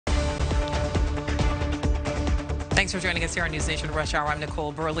Thanks for joining us here on NewsNation Rush Hour. I'm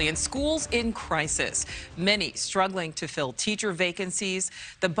Nichole Berlie. In schools in crisis, many struggling to fill teacher vacancies.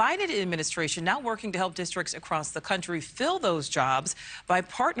 The Biden administration now working to help districts across the country fill those jobs by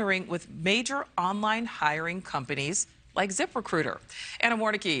partnering with major online hiring companies like ZipRecruiter. Anna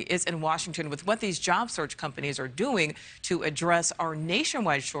Warnicki is in Washington with what these job search companies are doing to address our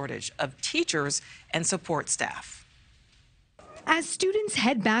nationwide shortage of teachers and support staff. As students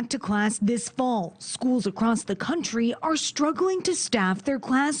head back to class this fall, schools across the country are struggling to staff their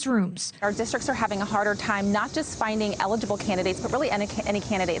classrooms. Our districts are having a harder time not just finding eligible candidates, but really any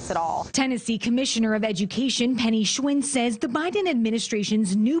candidates at all. Tennessee Commissioner of Education Penny Schwinn says the Biden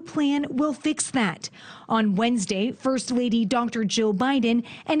administration's new plan will fix that. On Wednesday, First Lady Dr. Jill Biden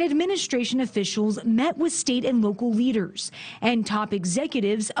and administration officials met with state and local leaders and top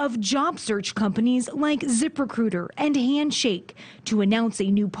executives of job search companies like ZipRecruiter and Handshake to announce a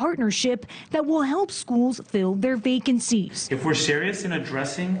new partnership that will help schools fill their vacancies. If we're serious in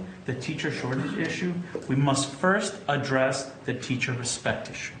addressing the teacher shortage issue, we must first address the teacher respect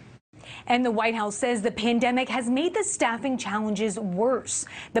issue. And the White House says the pandemic has made the staffing challenges worse.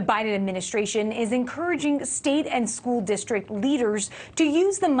 The Biden administration is encouraging state and school district leaders to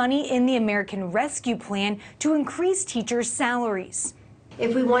use the money in the American Rescue Plan to increase teachers' salaries.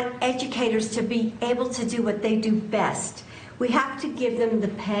 If we want educators to be able to do what they do best, we have to give them the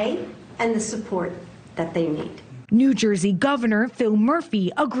pay and the support that they need. New Jersey Governor Phil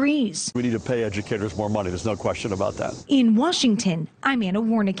Murphy agrees. We need to pay educators more money. There's no question about that. In Washington, I'm Anna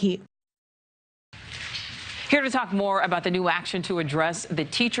Warnicki. Here to talk more about the new action to address the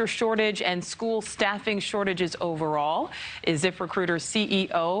teacher shortage and school staffing shortages overall is ZipRecruiter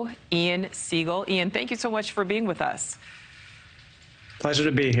CEO Ian Siegel. Ian, thank you so much for being with us. Pleasure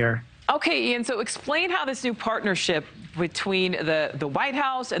to be here. Okay, Ian, so explain how this new partnership between the White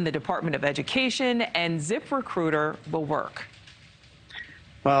House and the Department of Education and ZipRecruiter will work.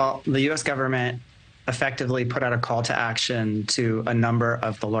 Well, the U.S. government effectively put out a call to action to a number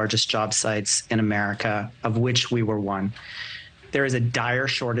of the largest job sites in America, of which we were one. There is a dire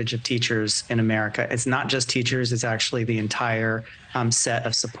shortage of teachers in America. It's not just teachers, it's actually the entire set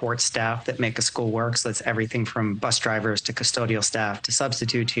of support staff that make a school work. So that's everything from bus drivers to custodial staff to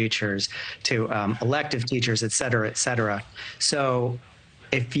substitute teachers to elective teachers, et cetera, et cetera. So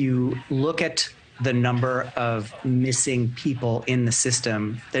if you look at the number of missing people in the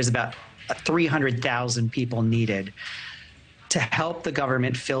system, there's about 300,000 people needed to help the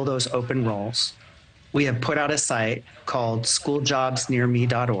government fill those open roles. We have put out a site called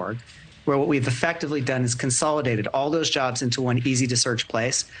schooljobsnearme.org, where what we've effectively done is consolidated all those jobs into one easy to search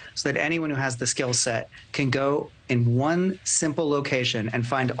place so that anyone who has the skill set can go in one simple location and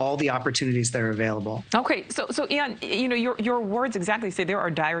find all the opportunities that are available. Okay, so Ian, you know, your words exactly say there are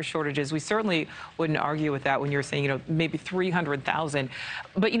dire shortages. We certainly wouldn't argue with that when you're saying, you know, maybe 300,000.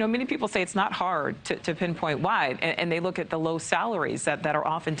 But, you know, many people say it's not hard to pinpoint why, and they look at the low salaries that are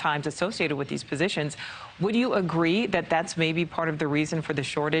oftentimes associated with these positions. Would you agree that that's maybe part of the reason for the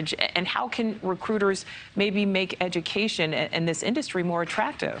shortage? And how can recruiters maybe make education and this industry more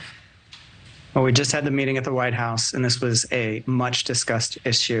attractive? Well, we just had the meeting at the White House, and this was a much discussed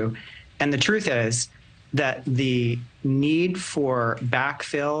issue. And the truth is that the need for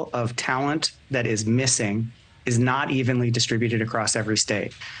backfill of talent that is missing is not evenly distributed across every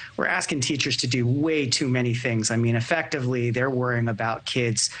state. We're asking teachers to do way too many things. I mean, effectively, they're worrying about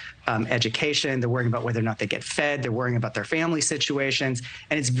kids' education. They're worrying about whether or not they get fed. They're worrying about their family situations.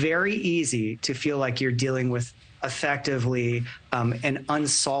 And it's very easy to feel like you're dealing with effectively an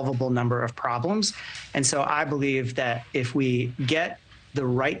unsolvable number of problems. And so I believe that if we get the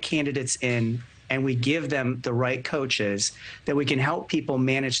right candidates in and we give them the right coaches, that we can help people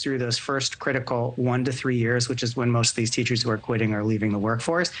manage through those first critical 1 to 3 years, which is when most of these teachers who are quitting are leaving the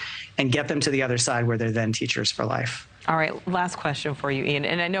workforce, and get them to the other side where they're then teachers for life. All right, last question for you, Ian.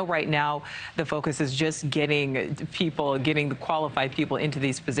 And I know right now the focus is just getting the qualified people into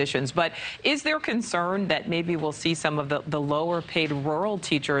these positions. But is there concern that maybe we'll see some of the lower paid rural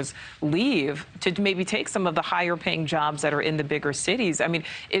teachers leave to maybe take some of the higher paying jobs that are in the bigger cities? I mean,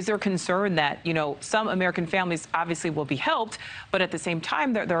 is there concern that, you know, some American families obviously will be helped, but at the same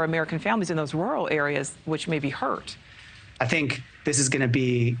time, there are American families in those rural areas which may be hurt? I think this is going to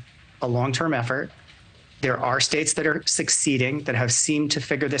be a long-term effort. There are states that are succeeding, that have seemed to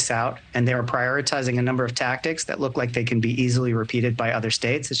figure this out, and they are prioritizing a number of tactics that look like they can be easily repeated by other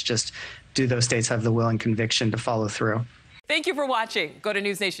states. It's just, do those states have the will and conviction to follow through? Thank you for watching. Go to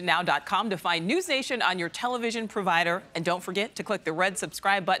newsnationnow.com to find NewsNation on your television provider. And don't forget to click the red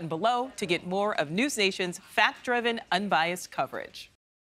subscribe button below to get more of NewsNation's fact-driven, unbiased coverage.